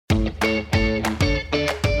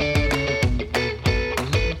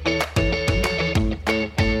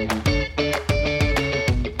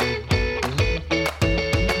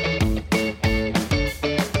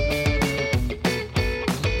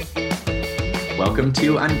Welcome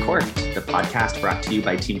to Uncorked, the podcast brought to you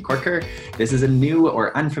by Team Corker. This is a new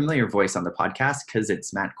or unfamiliar voice on the podcast because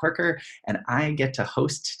it's Matt Corker, and I get to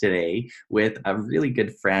host today with a really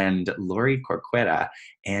good friend, Lorie Corcuera,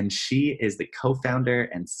 and she is the co-founder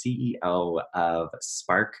and CEO of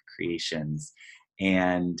Spark Creations.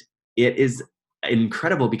 And it is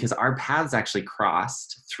incredible because our paths actually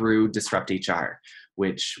crossed through Disrupt HR,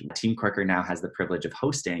 which Team Corker now has the privilege of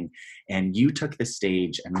hosting. And you took the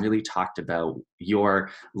stage and really talked about your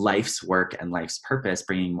life's work and life's purpose,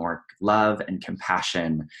 bringing more love and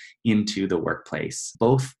compassion into the workplace,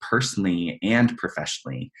 both personally and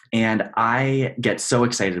professionally. And I get so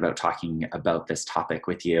excited about talking about this topic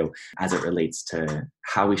with you as it relates to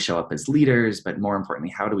how we show up as leaders, but more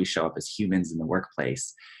importantly, how do we show up as humans in the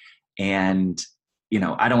workplace? And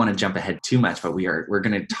I don't want to jump ahead too much, but we're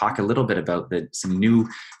going to talk a little bit about some new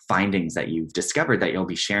findings that you've discovered that you'll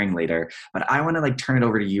be sharing later. But I want to turn it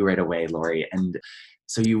over to you right away, Lorie. And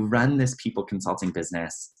so you run this people consulting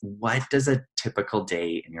business. What does a typical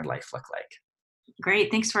day in your life look like? Great.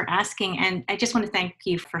 Thanks for asking. And I just want to thank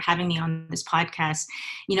you for having me on this podcast.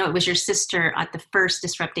 It was your sister at the first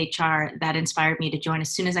Disrupt HR that inspired me to join.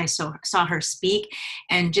 As soon as I saw her speak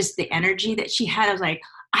and just the energy that she had, I was like,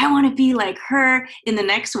 I want to be like her in the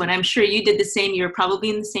next one. I'm sure you did the same. You were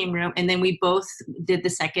probably in the same room. And then we both did the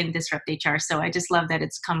second Disrupt HR. So I just love that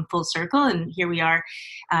it's come full circle and here we are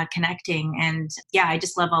connecting. And yeah, I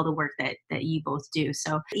just love all the work that you both do.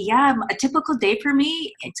 So yeah, a typical day for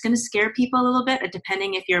me, it's going to scare people a little bit,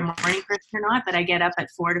 depending if you're a morning person or not, but I get up at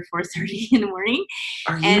 4 to 4:30 in the morning.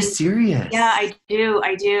 Are you serious? Yeah, I do.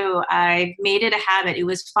 I made it a habit. It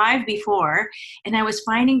was 5 before, and I was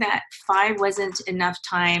finding that 5 wasn't enough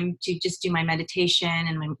time to just do my meditation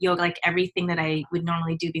and my yoga, like everything that I would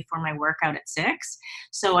normally do before my workout at 6.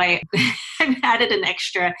 So I've added an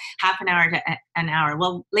extra half an hour to an hour.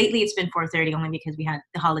 Well, lately it's been 4:30 only because we had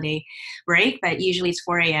the holiday break, but usually it's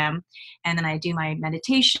 4 a.m. And then I do my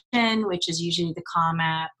meditation, which is usually the Calm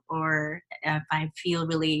app, or if I feel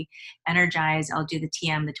really energized, I'll do the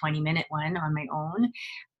TM, the 20-minute one on my own.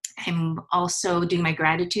 I'm also doing my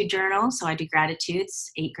gratitude journal. So I do 8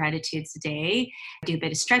 gratitudes a day. I do a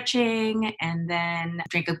bit of stretching and then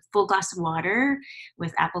drink a full glass of water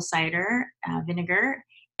with apple cider vinegar.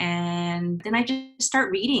 And then I just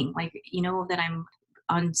start reading, that I'm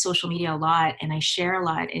on social media a lot and I share a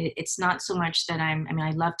lot. It's not so much that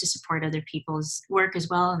I love to support other people's work as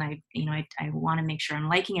well. And I want to make sure I'm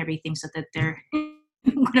liking everything so that they're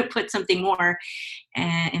going to put something more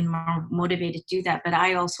and more motivated to do that. But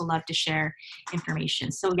I also love to share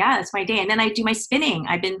information. So yeah, that's my day. And then I do my spinning.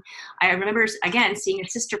 I remember again seeing your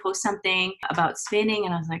sister post something about spinning,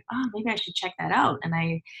 and I was like, oh, maybe I should check that out. And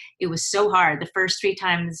it was so hard. The first 3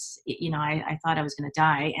 times, I thought I was going to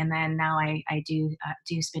die. And then now I do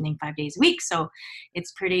spinning 5 days a week. So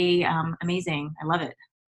it's pretty amazing. I love it.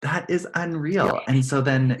 That is unreal. And so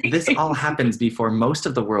then this all happens before most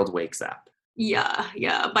of the world wakes up. Yeah.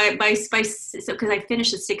 So because I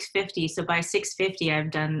finished at 6:50, so by 6:50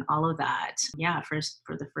 I've done all of that. Yeah, for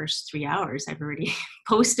the first 3 hours, I've already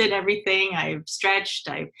posted everything. I've stretched.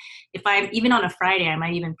 If I'm even on a Friday, I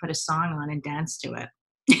might even put a song on and dance to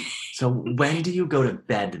it. So when do you go to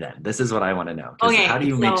bed then? This is what I want to know. Okay, how do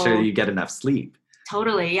you make sure you get enough sleep?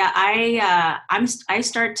 Totally. Yeah, I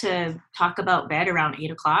start to talk about bed around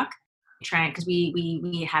 8:00. Because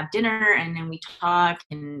we have dinner and then we talk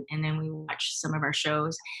and then we watch some of our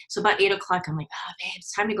shows. So about 8:00, I'm like, oh babe,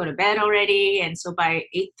 it's time to go to bed already. And so by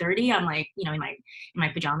 8:30, I'm like, in my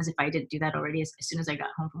pajamas, if I didn't do that already as soon as I got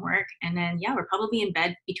home from work. And then yeah, we're probably in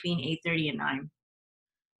bed between 8:30 and 9.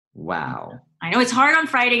 Wow. I know it's hard on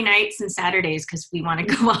Friday nights and Saturdays because we want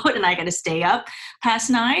to go out and I got to stay up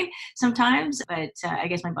past 9 sometimes, but I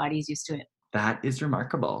guess my body's used to it. That is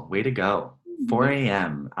remarkable. Way to go. 4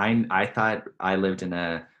 a.m. I thought I lived in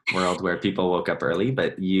a world where people woke up early,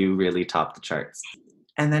 but you really topped the charts.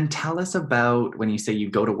 And then tell us about when you say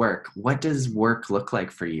you go to work, what does work look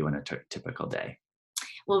like for you in a typical day?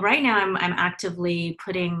 Well, right now I'm actively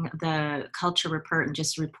putting the culture report and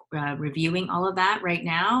just reviewing all of that right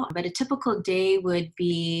now. But a typical day would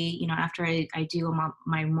be, after I do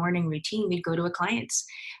my morning routine, we'd go to a client's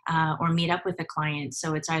or meet up with a client.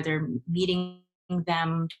 So it's either meeting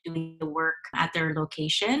them doing the work at their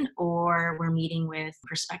location, or we're meeting with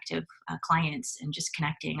prospective clients and just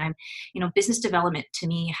connecting. Business development to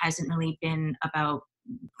me hasn't really been about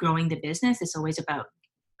growing the business. It's always about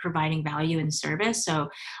providing value and service. So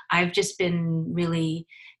I've just been really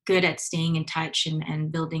good at staying in touch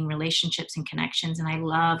and building relationships and connections. And I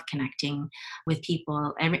love connecting with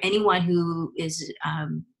people. Anyone who is,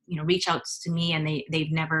 reach out to me and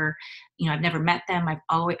they've never, I've never met them.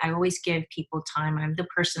 I always give people time. I'm the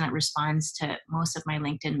person that responds to most of my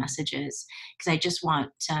LinkedIn messages because I just want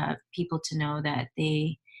people to know that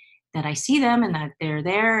that I see them and that they're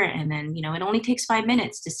there. And then, it only takes 5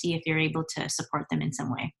 minutes to see if you're able to support them in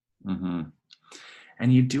some way. Mm-hmm.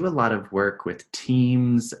 And you do a lot of work with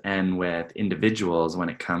teams and with individuals when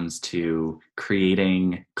it comes to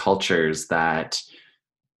creating cultures that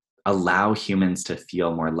allow humans to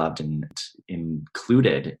feel more loved and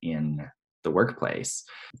included in the workplace.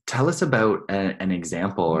 Tell us about an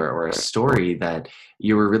example or a story that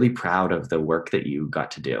you were really proud of the work that you got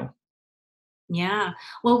to do. Yeah.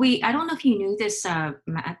 Well, I don't know if you knew this,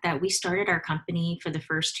 Matt, that we started our company for the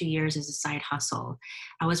first 2 years as a side hustle.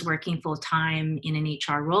 I was working full time in an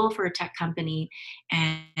HR role for a tech company,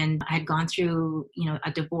 and I had gone through,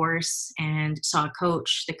 a divorce and saw a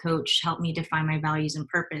coach. The coach helped me define my values and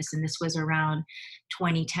purpose. And this was around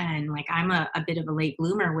 2010. Like I'm a bit of a late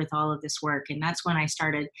bloomer with all of this work. And that's when I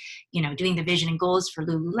started, doing the vision and goals for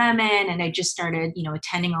Lululemon. And I just started,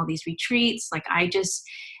 attending all these retreats. Like I just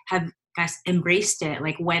have embraced it,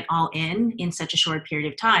 like went all in such a short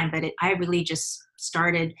period of time. But I really just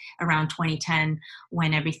started around 2010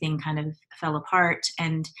 when everything kind of fell apart.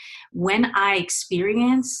 And when I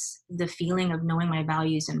experienced the feeling of knowing my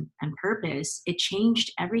values and purpose, it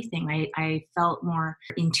changed everything. I felt more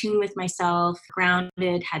in tune with myself,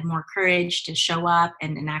 grounded, had more courage to show up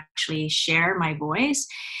and actually share my voice.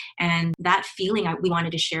 And that feeling we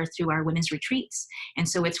wanted to share through our women's retreats. And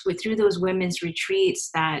so it's through those women's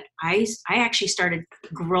retreats that I actually started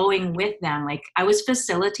growing with them. Like I was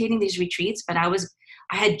facilitating these retreats, but I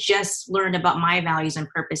had just learned about my values and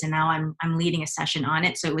purpose, and now I'm leading a session on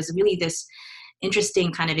it. So it was really this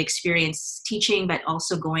interesting kind of experience teaching, but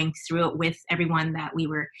also going through it with everyone that we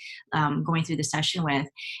were going through the session with.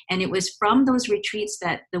 And it was from those retreats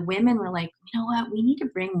that the women were like, you know what, we need to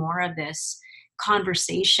bring more of this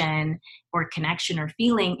conversation or connection or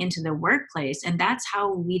feeling into the workplace. And that's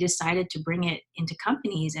how we decided to bring it into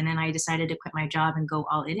companies. And then I decided to quit my job and go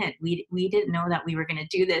all in it. We didn't know that we were going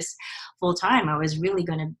to do this full time. I was really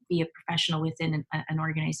going to be a professional within an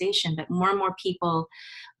organization, but more and more people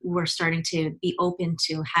were starting to be open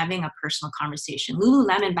to having a personal conversation.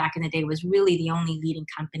 Lululemon back in the day was really the only leading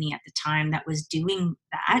company at the time that was doing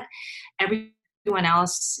that. Everyone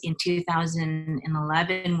else in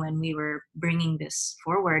 2011, when we were bringing this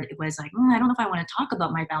forward, it was like, I don't know if I want to talk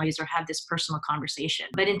about my values or have this personal conversation.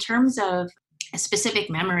 But in terms of a specific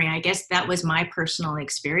memory, I guess that was my personal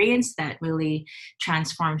experience that really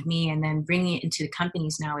transformed me. And then bringing it into the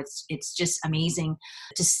companies now, it's just amazing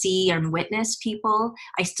to see and witness people.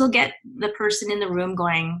 I still get the person in the room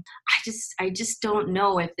going, I just don't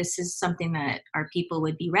know if this is something that our people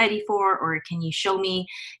would be ready for, or can you show me,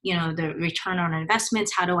 the return on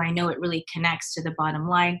investments? How do I know it really connects to the bottom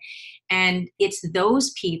line? And it's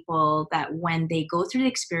those people that when they go through the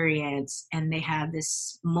experience and they have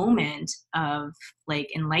this moment of like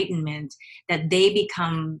enlightenment, that they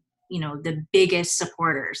become, the biggest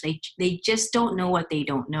supporters. They just don't know what they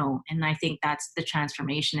don't know. And I think that's the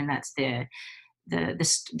transformation, and that's the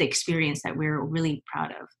experience that we're really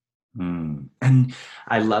proud of. And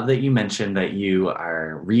I love that you mentioned that you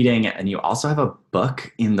are reading and you also have a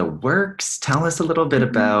book in the works. Tell us a little bit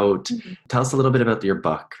about your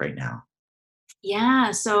book right now.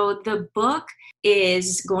 Yeah. So the book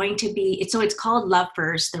is going to be, it's called Love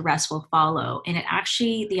First, the Rest Will Follow. And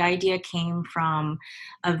the idea came from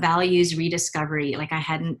a values rediscovery. Like I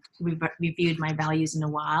hadn't reviewed my values in a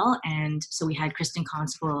while. And so we had Kristen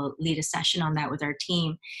Constable lead a session on that with our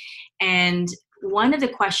team. And one of the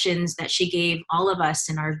questions that she gave all of us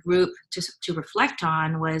in our group to reflect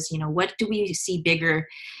on was, what do we see bigger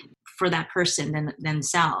for that person than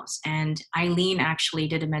themselves? And Eileen actually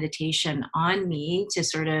did a meditation on me to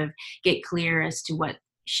sort of get clear as to what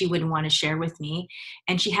she would want to share with me.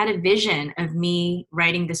 And she had a vision of me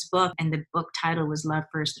writing this book, and the book title was Love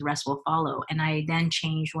First, the Rest Will Follow. And I then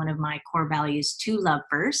changed one of my core values to Love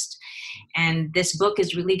First. And this book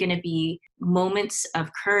is really going to be moments of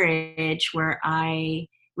courage where I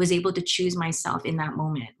was able to choose myself in that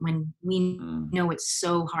moment when we know it's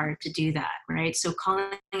so hard to do that, right? So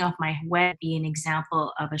Calling Off My Web be an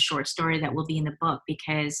example of a short story that will be in the book,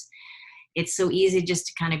 because it's so easy just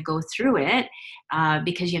to kind of go through it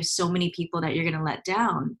because you have so many people that you're going to let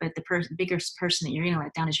down. But the biggest person that you're going to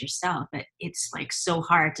let down is yourself. But it's like so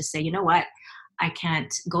hard to say, you know what?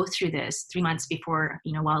 can't go through this 3 months before,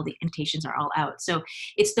 while the invitations are all out. So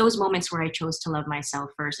it's those moments where I chose to love myself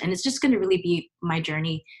first. And it's just going to really be my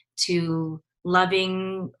journey to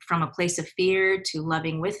loving from a place of fear, to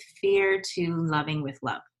loving with fear, to loving with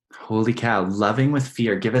love. Holy cow. Loving with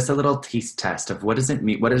fear. Give us a little taste test of what does it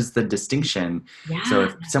mean? What is the distinction? Yeah. So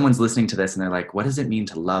if someone's listening to this and they're like, what does it mean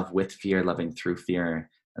to love with fear, loving through fear,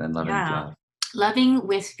 and then loving with love? Loving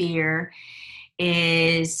with fear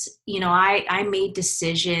is, I made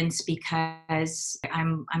decisions because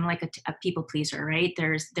I'm like a people pleaser, right?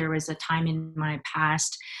 There was a time in my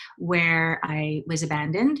past where I was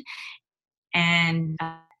abandoned. And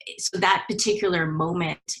so that particular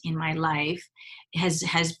moment in my life has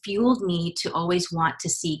fueled me to always want to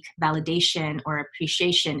seek validation or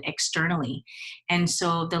appreciation externally. And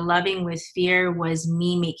so the loving with fear was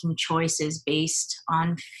me making choices based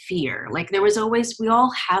on fear. Like there was always, we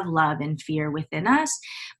all have love and fear within us,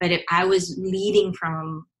 but I was leading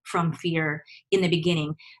from fear in the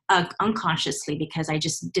beginning, unconsciously, because I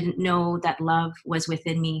just didn't know that love was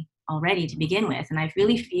within me already to begin with. And I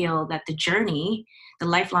really feel that the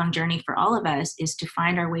lifelong journey for all of us is to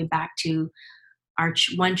find our way back to our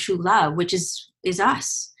one true love, which is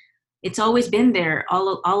us. It's always been there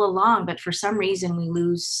all along, but for some reason we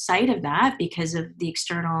lose sight of that because of the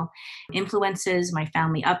external influences, my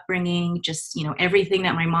family upbringing, just, everything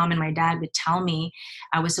that my mom and my dad would tell me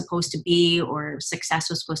I was supposed to be or success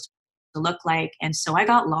was supposed to look like. And so I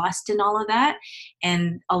got lost in all of that.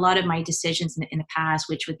 And a lot of my decisions in the past,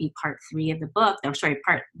 which would be part 1 of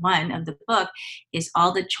the book, is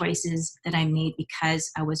all the choices that I made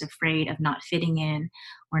because I was afraid of not fitting in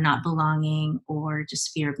or not belonging or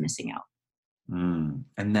just fear of missing out.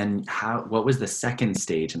 And then what was the second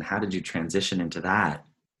stage and how did you transition into that?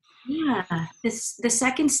 Yeah, the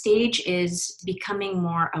second stage is becoming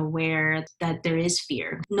more aware that there is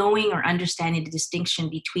fear, knowing or understanding the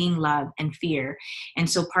distinction between love and fear. And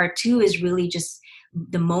so part 2 is really just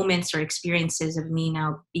the moments or experiences of me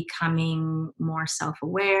now becoming more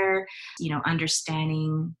self-aware,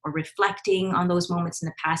 understanding or reflecting on those moments in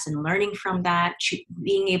the past and learning from that,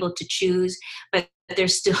 being able to choose. But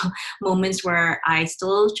there's still moments where I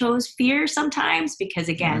still chose fear sometimes because,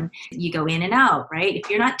 again, you go in and out, right? If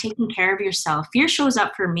you're not taking care of yourself, fear shows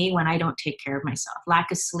up for me when I don't take care of myself. Lack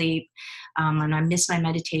of sleep, when I miss my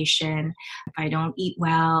meditation, if I don't eat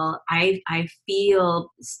well, I feel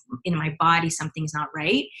in my body something's not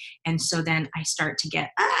right. And so then I start to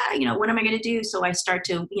get, what am I going to do? So I start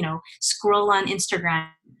to, scroll on Instagram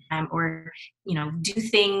or, do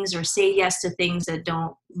things or say yes to things that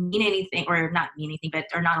don't mean anything or not mean anything, but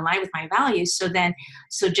are not aligned with my values.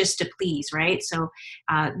 So just to please, right? So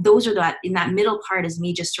those are in that middle part is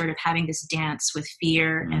me just sort of having this dance with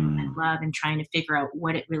fear and love and trying to figure out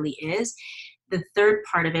what it really is. The third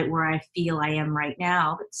part of it where I feel I am right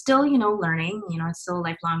now, but still, learning, it's still a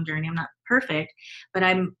lifelong journey. I'm not perfect, but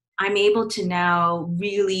I'm able to now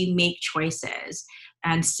really make choices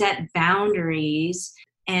and set boundaries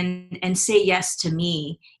and say yes to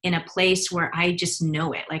me in a place where I just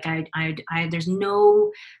know it. Like there's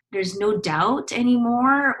no doubt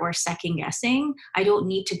anymore or second guessing. I don't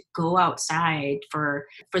need to go outside for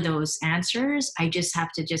those answers. I just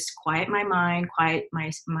have to just quiet my mind, quiet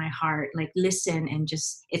my heart, like listen and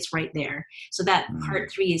just, it's right there. So that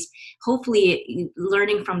part 3 is hopefully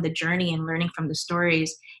learning from the journey and learning from the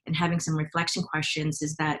stories and having some reflection questions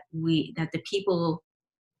is that the people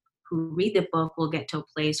who read the book will get to a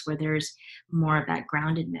place where there's more of that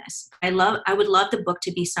groundedness. I would love the book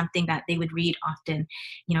to be something that they would read often.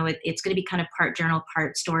 It's going to be kind of part journal,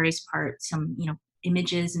 part stories, part some,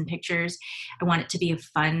 images and pictures. I want it to be a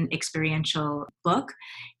fun, experiential book.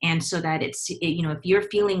 And so that if you're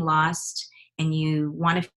feeling lost and you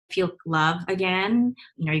want to feel love again,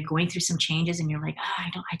 you're going through some changes and you're like,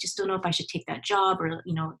 I just don't know if I should take that job or,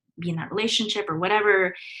 be in that relationship or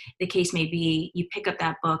whatever the case may be, you pick up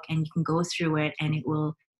that book and you can go through it and it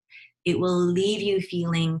will leave you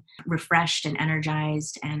feeling refreshed and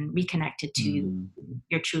energized and reconnected to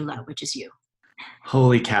your true love, which is you.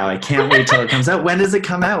 Holy cow. I can't wait till it comes out. When does it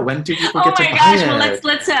come out? When do people get to buy it? Oh my gosh.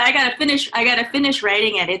 Well, let's I gotta finish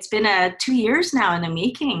writing it. It's been 2 years now in the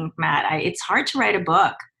making, Matt. It's hard to write a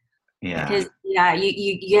book. Yeah. Because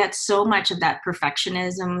you get so much of that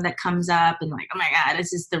perfectionism that comes up and like, oh my God, is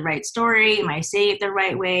this the right story? Am I saying it the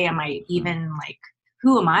right way? Am I even like,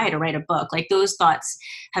 who am I to write a book? Like those thoughts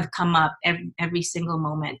have come up every single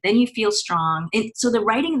moment. Then you feel strong. And so the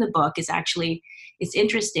writing of the book is actually, it's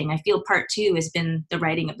interesting. I feel part 2 has been the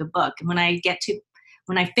writing of the book. And when I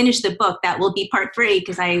finish the book, that will be part 3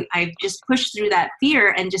 because I just pushed through that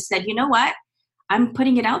fear and just said, you know what? I'm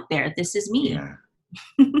putting it out there. This is me. Yeah.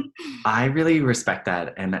 I really respect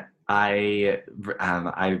that. And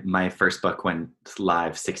my first book went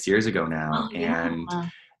live 6 years ago now. Oh yeah. And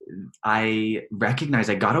I recognize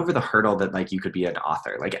I got over the hurdle that like you could be an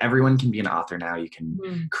author. Like everyone can be an author now. You can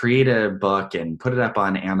Mhm. create a book and put it up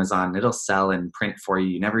on Amazon. It'll sell in print for you.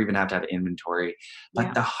 You never even have to have inventory. But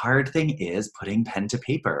Yeah. the hard thing is putting pen to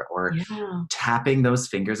paper or Yeah. tapping those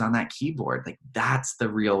fingers on that keyboard. Like that's the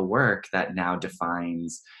real work that now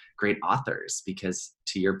defines great authors, because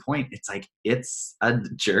to your point, it's like it's a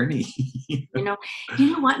journey. You know,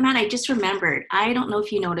 you know what, Matt? I just remembered. I don't know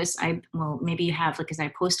if you noticed. Well, maybe you have, because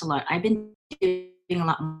I post a lot. I've been doing a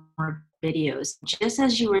lot more videos. Just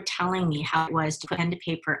as you were telling me how it was to put pen to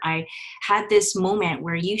paper, I had this moment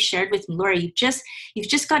where you shared with me, Laura. You've just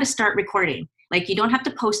got to start recording. Like you don't have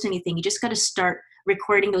to post anything. You just got to start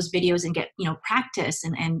recording those videos and get practice,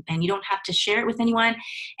 and you don't have to share it with anyone.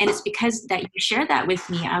 And it's because that you shared that with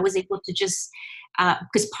me, I was able to just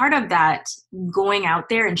because part of that going out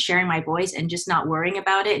there and sharing my voice and just not worrying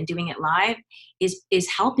about it and doing it live is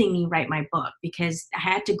helping me write my book, because I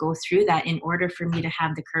had to go through that in order for me to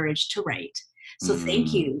have the courage to write. So thank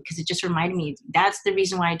Mm. you, because it just reminded me that's the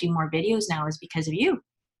reason why I do more videos now, is because of you.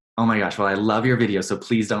 Oh my gosh. Well, I love your video, so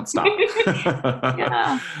please don't stop.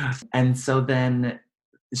 Yeah. And so then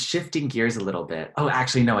shifting gears a little bit. Oh,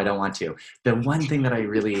 actually, no, I don't want to. The one thing that I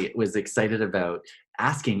really was excited about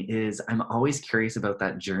asking is I'm always curious about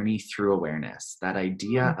that journey through awareness, that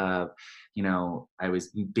idea Mm, of, I was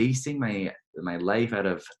basing my life out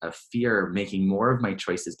of fear, making more of my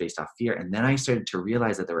choices based off fear. And then I started to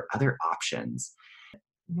realize that there were other options.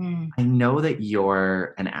 mm, I know that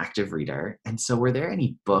you're an active reader. And so were there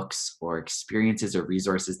any books or experiences or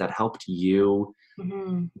resources that helped you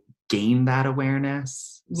mhm. gain that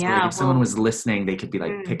awareness? So like Yeah, if someone well, was listening, they could be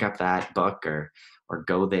like, mm. pick up that book or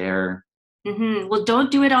go there. Well, don't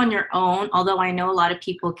do it on your own, although I know a lot of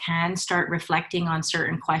people can start reflecting on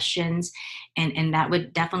certain questions, and that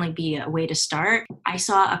would definitely be a way to start. I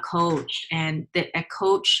saw a coach, and a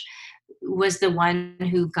coach was the one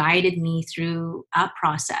who guided me through a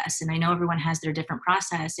process. And I know everyone has their different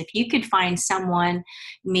process. If you could find someone,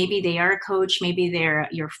 maybe they are a coach, maybe they're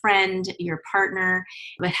your friend, your partner,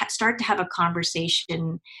 but start to have a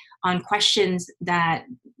conversation on questions that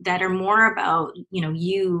are more about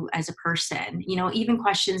you as a person, even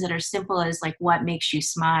questions that are simple as like, what makes you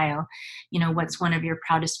smile, what's one of your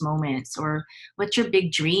proudest moments, or what's your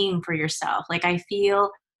big dream for yourself. Like I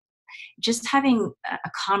feel just having a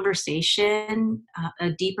conversation,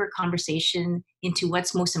 a deeper conversation into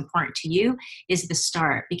what's most important to you is the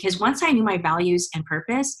start. Because once I knew my values and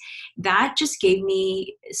purpose, that just gave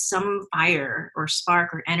me some fire or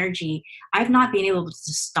spark or energy. I've not been able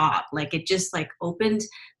to stop. Like it just like opened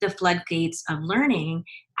the floodgates of learning.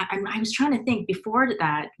 I was trying to think, before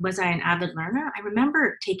that, was I an avid learner? I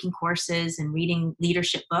remember taking courses and reading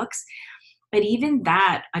leadership books, but even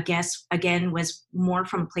that, I guess, again, was more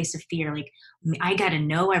from a place of fear. Like, I got to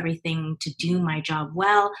know everything to do my job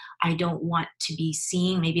well. I don't want to be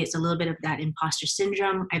seen. Maybe it's a little bit of that imposter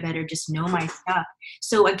syndrome. I better just know my stuff.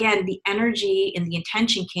 So again, the energy and the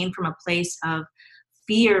intention came from a place of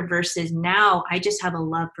fear, versus now I just have a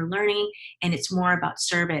love for learning, and it's more about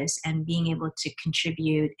service and being able to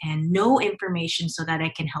contribute and know information so that I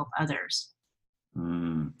can help others.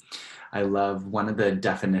 Mm. I love one of the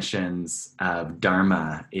definitions of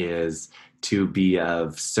Dharma is to be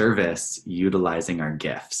of service utilizing our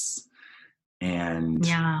gifts. And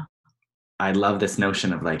Yeah. I love this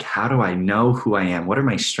notion of like, how do I know who I am? What are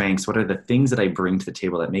my strengths? What are the things that I bring to the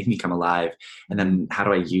table that make me come alive? And then how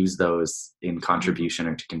do I use those in contribution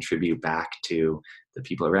or to contribute back to the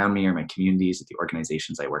people around me or my communities, the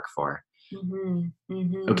organizations I work for? Hmm.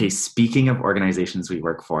 Hmm. Okay, speaking of organizations we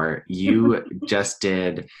work for, you just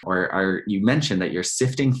did, you mentioned that you're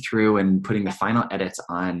sifting through and putting the final edits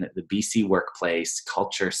on the BC Workplace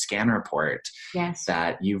Culture Scan Report Yes.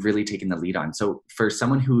 that you've really taken the lead on. So for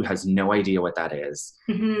someone who has no idea what that is,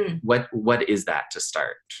 Hmm. what is that to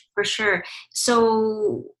start? For sure.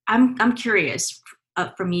 So I'm curious,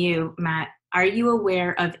 from you, Matt. Are you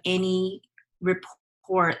aware of any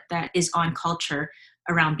report that is on culture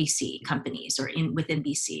around BC companies, or in within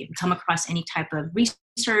BC? Have you come across any type of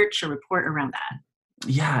research or report around that?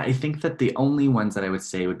 Yeah, I think that the only ones that I would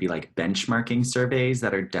say would be like benchmarking surveys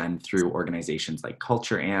that are done through organizations like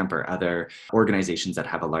Culture Amp or other organizations that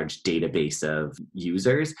have a large database of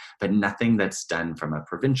users, but nothing that's done from a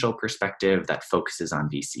provincial perspective that focuses on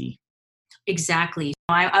BC. Exactly.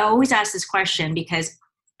 I always ask this question because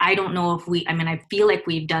I don't know if I feel like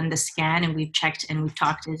we've done the scan and we've checked and we've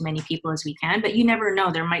talked to as many people as we can, but you never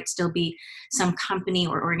know. There might still be some company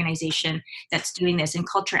or organization that's doing this. And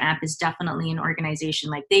Culture Amp is definitely an organization.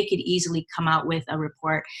 Like, they could easily come out with a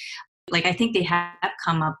report. Like, I think they have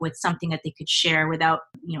come up with something that they could share without,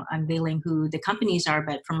 unveiling who the companies are,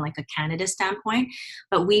 but from like a Canada standpoint.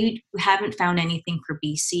 But we haven't found anything for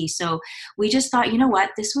BC. So we just thought, you know what,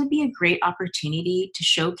 this would be a great opportunity to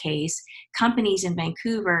showcase companies in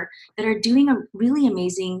Vancouver that are doing a really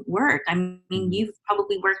amazing work. I mean, you've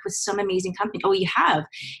probably worked with some amazing companies. Oh, you have.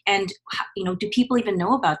 And, do people even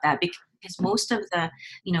know about that? Because most of the,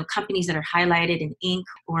 companies that are highlighted in Inc.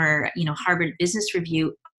 or, Harvard Business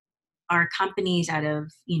Review are companies out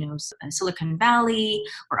of, Silicon Valley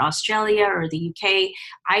or Australia or the UK.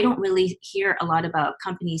 I don't really hear a lot about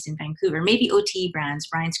companies in Vancouver. Maybe OT brands.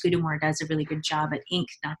 Brian Scudamore does a really good job at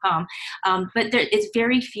Inc.com. But it's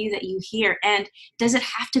very few that you hear. And does it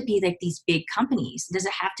have to be like these big companies? Does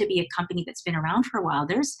it have to be a company that's been around for a while?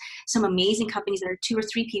 There's some amazing companies that are 2 or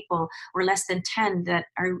 3 people or less than 10 that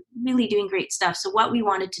are really doing great stuff. So what we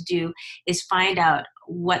wanted to do is find out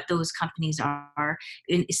what those companies are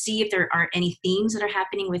and see if there are any themes that are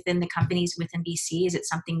happening within the companies within BC. Is it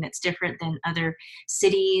something that's different than other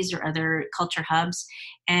cities or other culture hubs?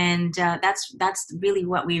 And that's really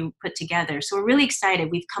what we put together. So we're really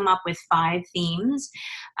excited. We've come up with 5 themes,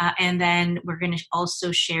 and then we're going to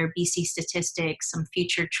also share BC statistics, some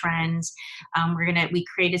future trends. We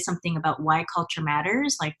created something about why culture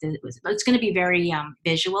matters. It's going to be very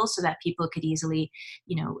visual, so that people could easily,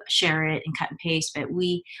 share it and cut and paste. But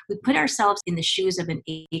we put ourselves in the shoes of an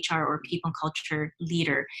HR or people and culture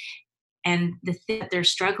leader. And the thing that they're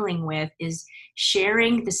struggling with is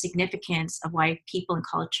sharing the significance of why people and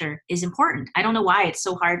culture is important. I don't know why it's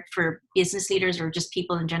so hard for business leaders or just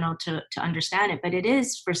people in general to understand it, but it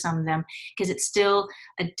is for some of them, because it's still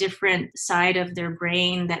a different side of their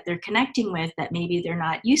brain that they're connecting with that maybe they're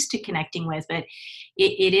not used to connecting with. But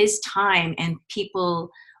it is time, and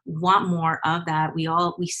people want more of that.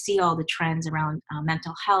 We see all the trends around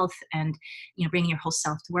mental health and bringing your whole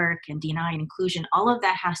self to work and D&I and inclusion. All of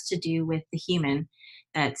that has to do with the human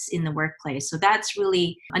that's in the workplace. So that's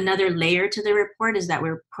really another layer to the report, is that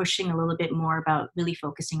we're pushing a little bit more about really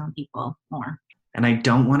focusing on people more. And I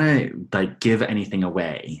don't want to give anything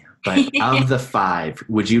away, but of the 5,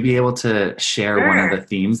 would you be able to share Sure. one of the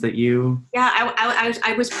themes that you? Yeah,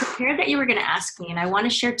 I was prepared that you were going to ask me, and I want to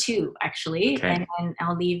share 2 actually, Okay. and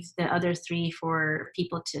I'll leave the other 3 for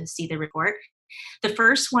people to see the report. The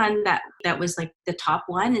first one that was like the top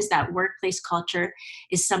one is that workplace culture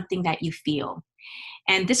is something that you feel.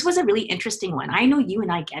 And this was a really interesting one. I know you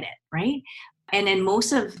and I get it, right? And in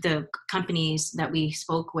most of the companies that we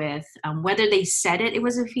spoke with, whether they said it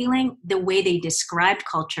was a feeling, the way they described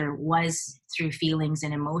culture was through feelings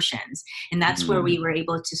and emotions. And that's where we were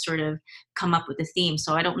able to sort of come up with a theme.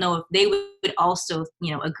 So I don't know if they would also,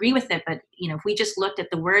 agree with it, but, if we just looked at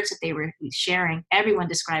the words that they were sharing, everyone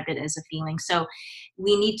described it as a feeling. So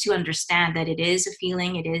we need to understand that it is a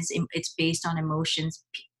feeling. It's based on emotions.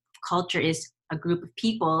 Culture is a group of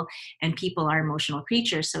people, and people are emotional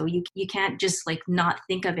creatures. So you can't just not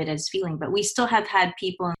think of it as feeling. But we still have had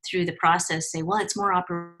people through the process say, well, it's more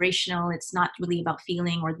operational. It's not really about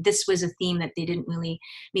feeling, or this was a theme that they didn't really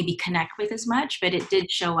maybe connect with as much, but it did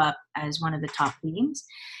show up as one of the top themes.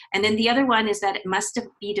 And then the other one is that it must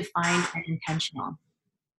be defined and intentional.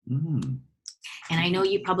 And I know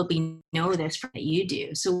you probably know this from what you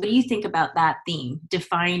do. So what do you think about that theme,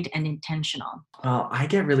 defined and intentional? Well, I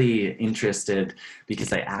get really interested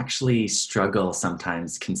because I actually struggle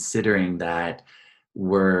sometimes, considering that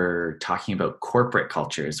we're talking about corporate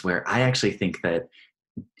cultures, where I actually think that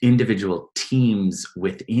individual teams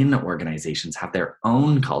within organizations have their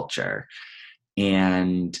own culture.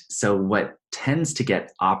 And so what tends to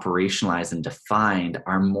get operationalized and defined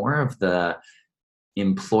are more of the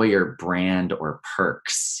employer brand or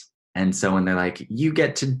perks. And so when they're like, you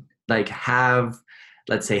get to have,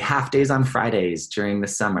 let's say, half days on Fridays during the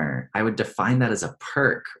summer, I would define that as a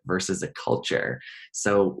perk versus a culture.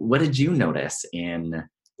 So what did you notice in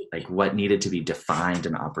what needed to be defined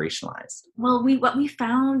and operationalized? Well, what we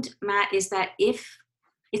found, Matt, is that if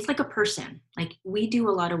it's like a person, we do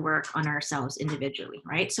a lot of work on ourselves individually,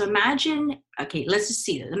 right? So imagine, okay, let's just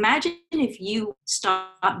see this. Imagine if you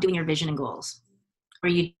stopped doing your vision and goals, or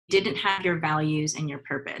you didn't have your values and your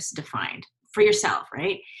purpose defined for yourself,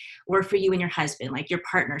 right? or for you and your husband, like your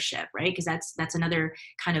partnership, right? Because that's another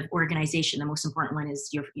kind of organization. The most important one is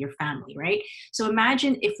your family, right? So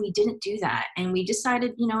imagine if we didn't do that and we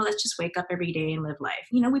decided, let's just wake up every day and live life.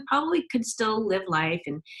 We probably could still live life,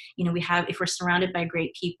 and if we're surrounded by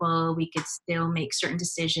great people, we could still make certain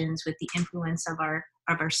decisions with the influence of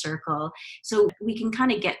our circle, so we can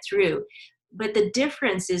kind of get through. But the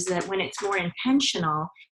difference is that when it's more intentional,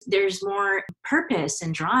 there's more purpose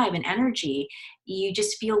and drive and energy. You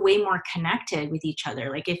just feel way more connected with each other.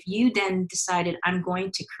 Like if you then decided, I'm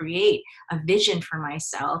going to create a vision for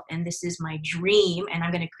myself, and this is my dream, and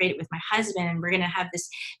I'm going to create it with my husband, and we're going to have this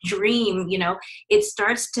dream, it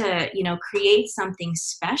starts to, create something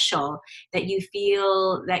special that you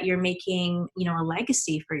feel that you're making, a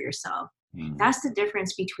legacy for yourself. That's the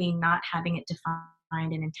difference between not having it defined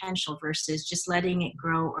and intentional versus just letting it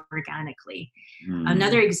grow organically.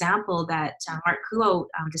 Another example that Mark Kuo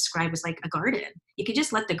described was like a garden. You could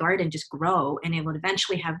just let the garden just grow, and it would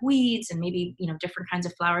eventually have weeds and maybe, different kinds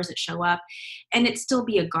of flowers that show up, and it'd still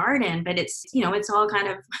be a garden, but it's, it's all kind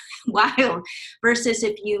of wild. Versus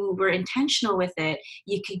if you were intentional with it,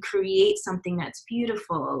 you could create something that's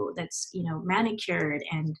beautiful, that's, manicured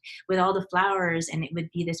and with all the flowers, and it would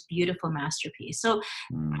be this beautiful masterpiece. So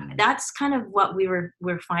that's kind of what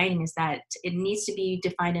we're finding, is that it needs to be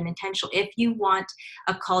defined and intentional if you want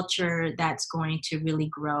a culture that's going to really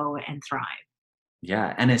grow and thrive.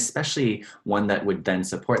 Yeah, and especially one that would then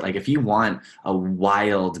support, like if you want a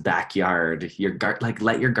wild backyard,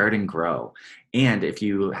 let your garden grow. And if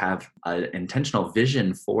you have an intentional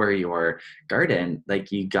vision for your garden,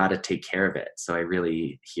 like you got to take care of it. So I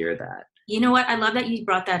really hear that. You know what? I love that you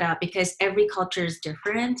brought that up, because every culture is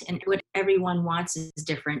different and what everyone wants is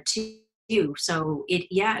different too. So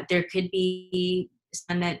there could be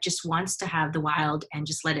someone that just wants to have the wild and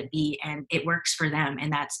just let it be, and it works for them,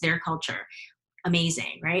 and that's their culture.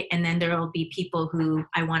 Amazing, right? And then there will be people who,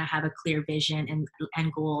 I want to have a clear vision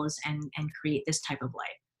and goals and create this type of life.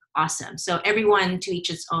 Awesome. So everyone to each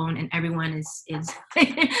its own, and everyone is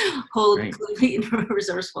whole, Right. complete, and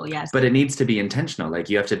resourceful. Yes. But it needs to be intentional. Like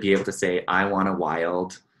you have to be able to say, I want a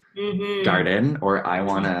wild garden, or I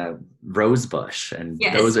want a rose bush. And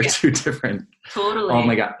those are two different. Totally. Oh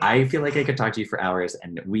my God. I feel like I could talk to you for hours,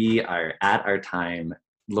 and we are at our time.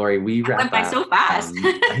 Lorie, we wrap up. Went by so fast.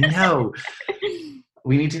 I know.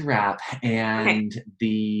 We need to wrap. And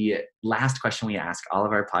the last question we ask all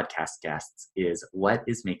of our podcast guests is, what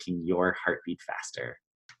is making your heartbeat faster?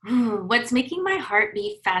 What's making my heart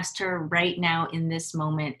beat faster right now in this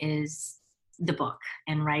moment is the book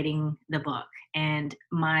and writing the book. And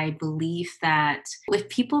my belief that if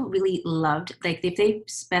people really loved, like if they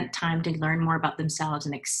spent time to learn more about themselves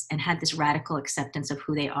and had this radical acceptance of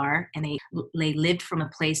who they are, and they lived from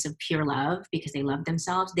a place of pure love because they love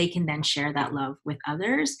themselves, they can then share that love with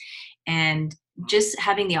others. And just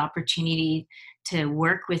having the opportunity to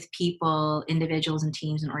work with people, individuals and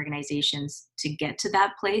teams and organizations to get to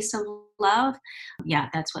that place of love,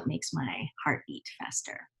 that's what makes my heart beat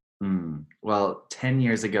faster. Well, 10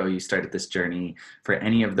 years ago, you started this journey. For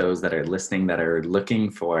any of those that are listening that are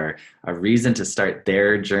looking for a reason to start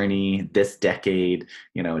their journey this decade,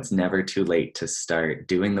 it's never too late to start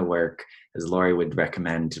doing the work, as Lorie would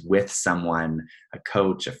recommend, with someone, a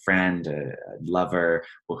coach, a friend, a lover,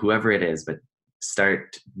 well, whoever it is, but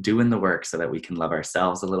start doing the work so that we can love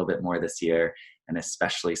ourselves a little bit more this year, and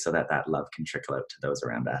especially so that love can trickle out to those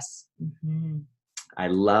around us. I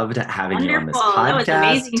loved having you on this podcast. That was an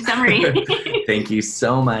amazing summary. Thank you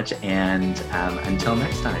so much. And until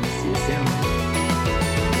next time, see you soon.